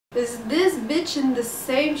Is this bitch in the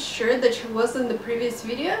same shirt that she was in the previous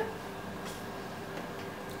video?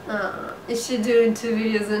 Is she doing 2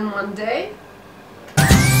 videos in one day?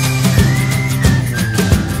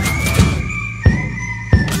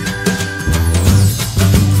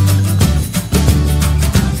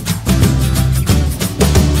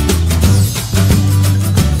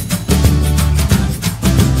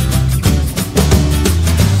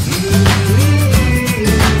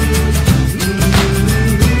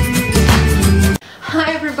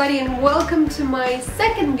 And welcome to my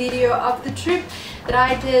second video of the trip that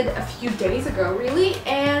I did a few days ago, really.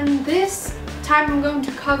 And this time I'm going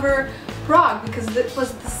to cover Prague because it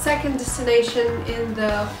was the second destination in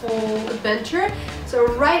the whole adventure. So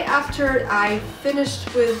right after I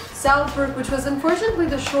finished with Salzburg, which was unfortunately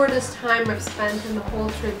the shortest time I've spent in the whole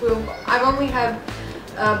trip. I've only had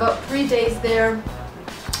about 3 days there,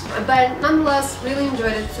 but nonetheless really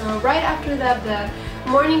enjoyed it. So right after that, the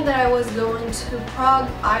morning that I was going to Prague,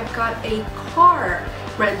 I got a car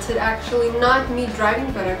rented, actually not me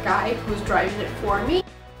driving but a guy who's driving it for me.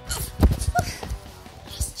 Okay,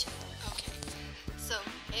 so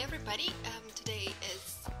hey everybody, today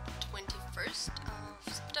is 21st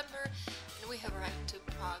of September and we have arrived to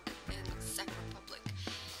Prague in Czech Republic.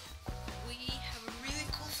 We have a really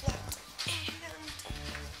cool flight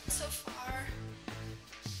and so far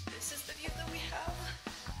this is the view that we have.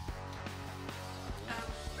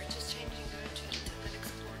 We're just changing the jet and then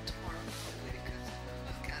explore tomorrow probably because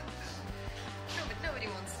we've got no, but nobody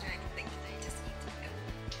wants to do anything today, just eat and go.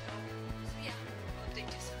 So yeah, I'll update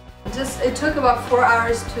you soon. It took about 4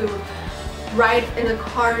 hours to ride in a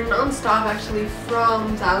car non-stop actually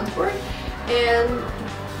from Salzburg, and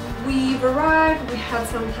we've arrived, we had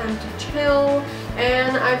some time to chill,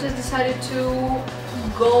 and I just decided to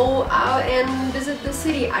go out and visit the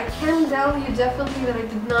city. I can tell you definitely that I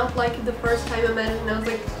did not like it the first time I met it, and I was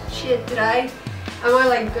like, shit, am I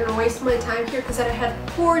like gonna waste my time here? Because I had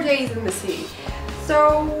 4 days in the city.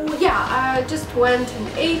 So yeah, I just went and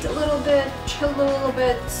ate a little bit, chilled a little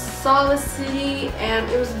bit, saw the city, and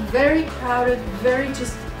it was very crowded, very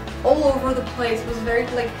just all over the place. It was very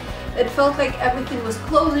like, it felt like everything was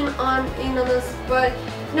closing in on us, but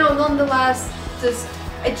no, nonetheless, just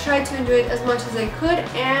I tried to enjoy it as much as I could,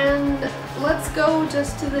 and let's go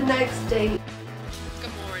just to the next day.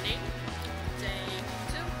 Good morning. Day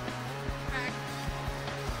 2. Prague.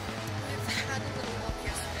 We've had a little walk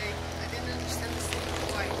yesterday. I didn't understand the city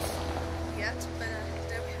quite yet, but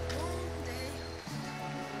then we had a long day.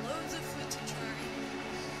 Loads of food to try.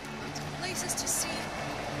 Lots of places to see.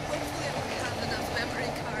 Hopefully I will have enough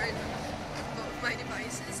memory card on both my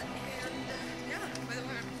devices. And yeah, by the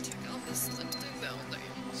way, check out this lipstick down there.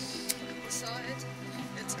 I saw it.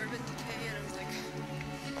 It's Urban Decay, and I was like,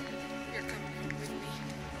 you're coming with me.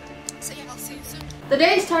 So yeah, I'll see you soon. The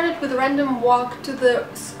day started with a random walk to the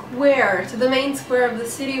square, to the main square of the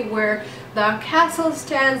city where the castle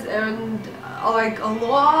stands, and like a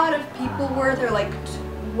lot of people were there. Like,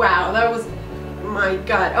 wow, that was, my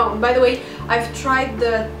god. Oh, and by the way, I've tried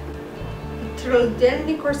the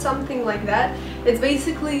Trolldennik or something like that. It's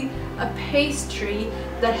basically a pastry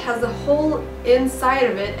that has a hole inside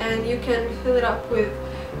of it, and you can fill it up with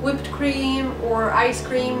whipped cream or ice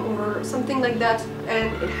cream or something like that,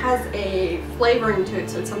 and it has a flavoring to it.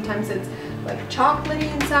 So sometimes it's like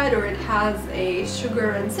chocolatey inside, or it has a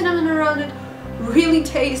sugar and cinnamon around it. Really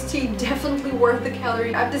tasty, definitely worth the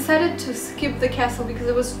calorie. I've decided to skip the castle because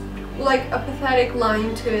it was like a pathetic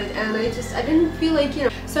line to it, and I didn't feel like, you know.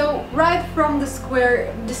 So right from the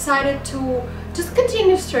square, decided to just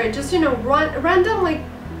continue straight, just, you know, random, like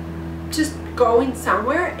just going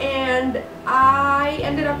somewhere, and I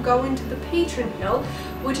ended up going to the Patron Hill,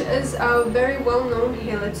 which is a very well-known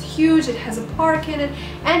hill. It's huge, it has a park in it,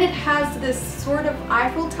 and it has this sort of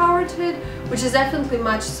Eiffel Tower to it, which is definitely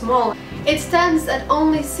much smaller. It stands at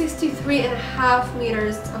only 63.5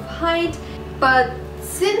 meters of height, but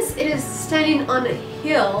since it is standing on a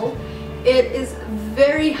hill, it is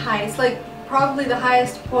very high. It's like probably the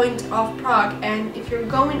highest point of Prague, and if you're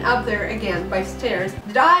going up there again by stairs,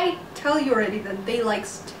 did I tell you already that they like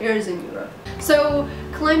stairs in Europe? So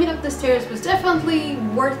climbing up the stairs was definitely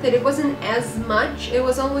worth it. It wasn't as much, it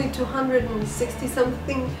was only 260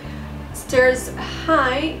 something stairs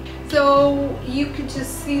high, so you could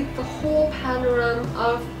just see the whole panorama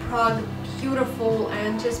of Prague, beautiful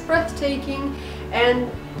and just breathtaking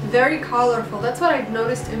and very colorful. That's what I've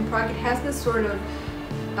noticed in Prague. It has this sort of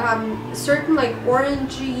certain like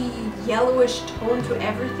orangey yellowish tone to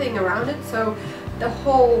everything around it, so the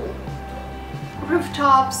whole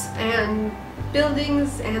rooftops and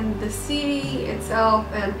buildings and the city itself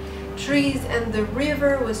and trees, and the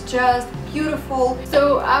river was just beautiful.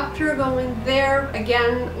 So after going there,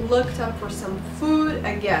 again looked up for some food,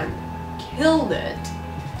 again killed it.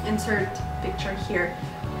 Insert picture here.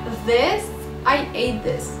 This, I ate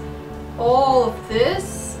this. All of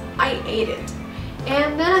this, I ate it.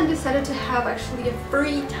 And then I decided to have actually a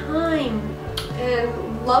free time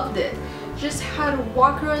and loved it. Just had to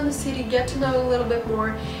walk around the city, get to know a little bit more,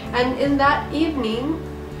 and in that evening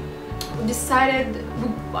decided,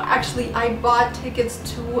 actually I bought tickets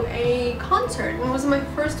to a concert, and it was my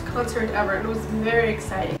first concert ever, and it was very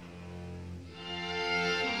exciting.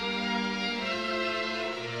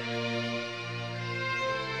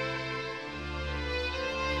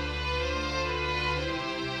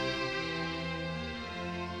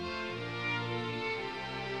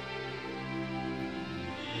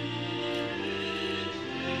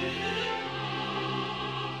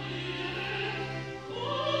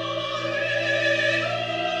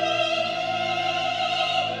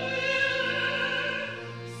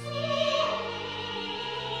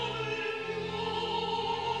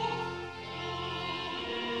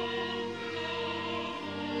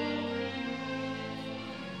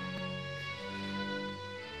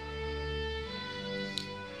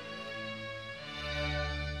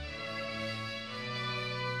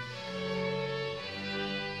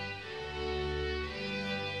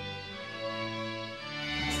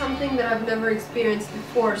 Something that I've never experienced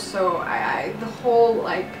before, so the whole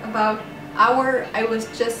like about hour I was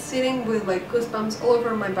just sitting with like goosebumps all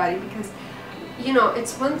over my body, because you know,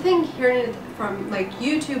 it's one thing hearing it from like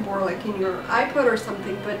YouTube or like in your iPod or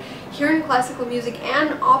something, but hearing classical music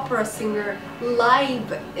and opera singer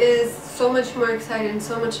live is so much more exciting,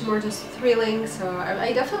 so much more just thrilling. So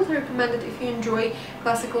I definitely recommend it if you enjoy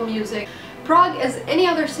classical music. Prague, as any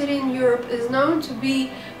other city in Europe, is known to be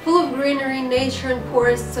full of greenery, nature and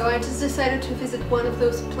forests, so I just decided to visit one of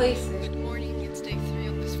those places. Good morning, it's day 3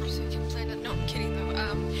 of this first weekend planet. No, I'm kidding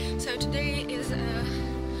though. So today is a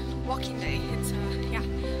walking day. It's yeah,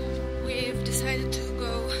 we've decided to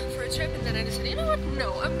go for a trip, and then I decided, you know what,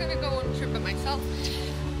 no, I'm gonna go on a trip by myself.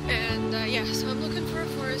 And yeah, so I'm looking for a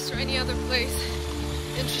forest or any other place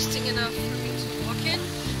interesting enough for me to walk in.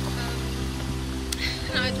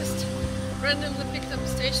 And I just randomly picked up a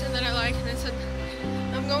station that I like, and I said,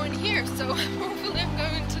 I'm going here, so hopefully I'm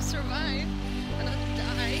going to survive and not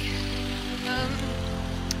die.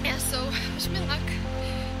 Yeah, so wish me luck.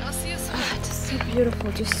 I'll see you soon. Just so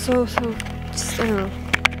beautiful, just so, just, I don't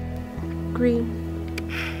know, green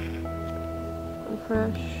and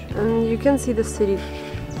fresh. And you can see the city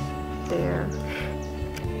there,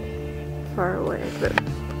 far away, but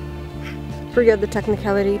forget the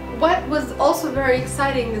technicality. What was also very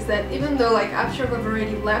exciting is that even though like after I've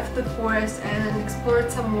already left the forest and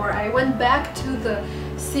explored some more, I went back to the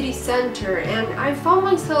city center and I found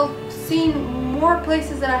myself seeing more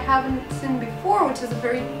places that I haven't seen before, which is a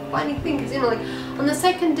very funny thing, because you know, like on the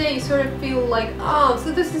second day you sort of feel like, oh,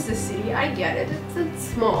 so this is a city, I get it, it's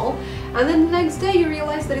small, and then the next day you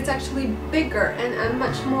realize that it's actually bigger and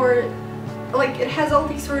much more, like it has all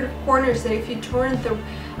these sort of corners that if you turn it the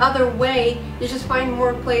other way you just find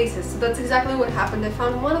more places. So that's exactly what happened. I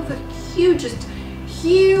found one of the hugest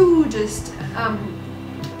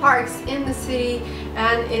parks in the city,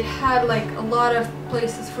 and it had like a lot of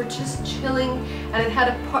places for just chilling, and it had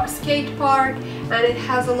a skate park, and it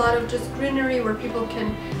has a lot of just greenery where people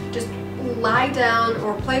can just lie down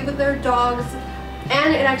or play with their dogs.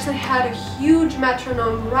 And it actually had a huge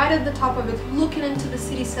metronome right at the top of it looking into the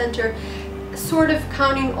city center, sort of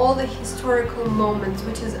counting all the historical moments,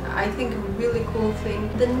 which is, I think, a really cool thing.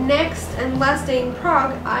 The next and last day in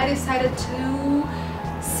Prague, I decided to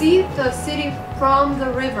see the city from the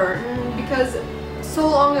river, because so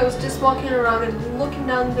long I was just walking around and looking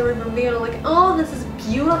down the river, being like, oh, this is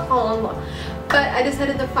beautiful. But I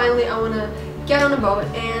decided that finally I want to get on a boat,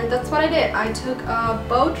 and that's what I did. I took a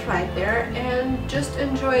boat ride there and just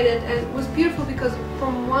enjoyed it, and it was beautiful because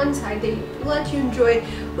from one side they let you enjoy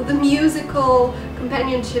the musical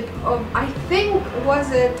companionship of, I think,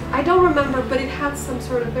 was it, I don't remember, but it had some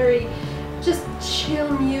sort of very just chill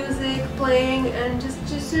music playing and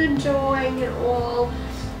just enjoying it all.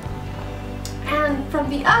 And from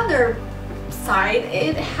the other side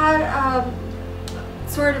it had a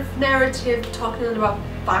sort of narrative talking about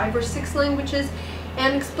 5 or 6 languages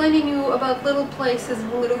and explaining you about little places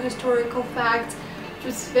and little historical facts. It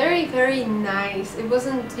was very, very nice. It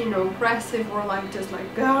wasn't, you know, aggressive or like just like,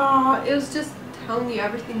 ah, it was just telling you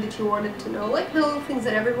everything that you wanted to know, like the little things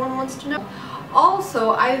that everyone wants to know.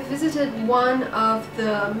 Also, I visited one of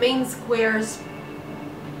the main squares,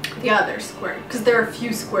 the other square, because there are a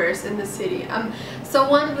few squares in the city. So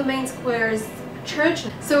one of the main squares church.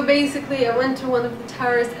 So basically I went to one of the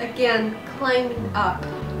towers again, climbing up,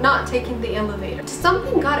 not taking the elevator.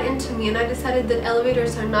 Something got into me and I decided that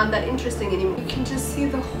elevators are not that interesting anymore. You can just see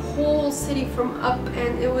the whole city from up,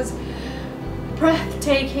 and it was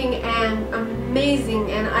breathtaking and amazing,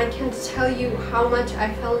 and I can't tell you how much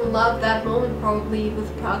I fell in love that moment probably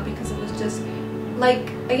with Prague, because it was just like,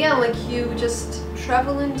 again, like you just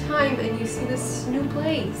travel in time and you see this new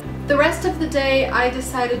place. The rest of the day I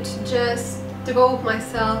decided to just devote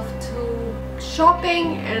myself to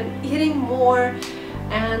shopping and eating more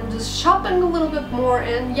and just shopping a little bit more,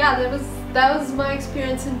 and yeah, that was my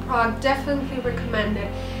experience in Prague. Definitely recommend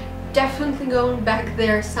it. Definitely going back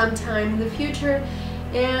there sometime in the future.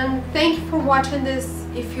 And thank you for watching this.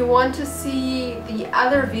 If you want to see the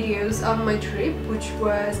other videos of my trip, which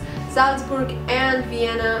was Salzburg and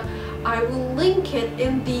Vienna, I will link it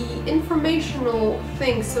in the informational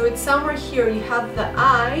thing. So it's somewhere here. You have the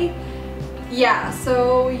I. Yeah,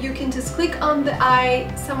 so you can just click on the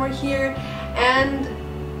I somewhere here and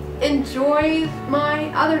enjoy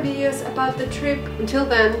my other videos about the trip. Until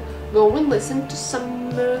then, go and listen to some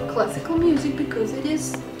classical music, because it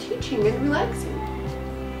is teaching and relaxing.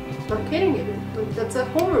 Not kidding you, like that's a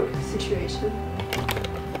homework situation.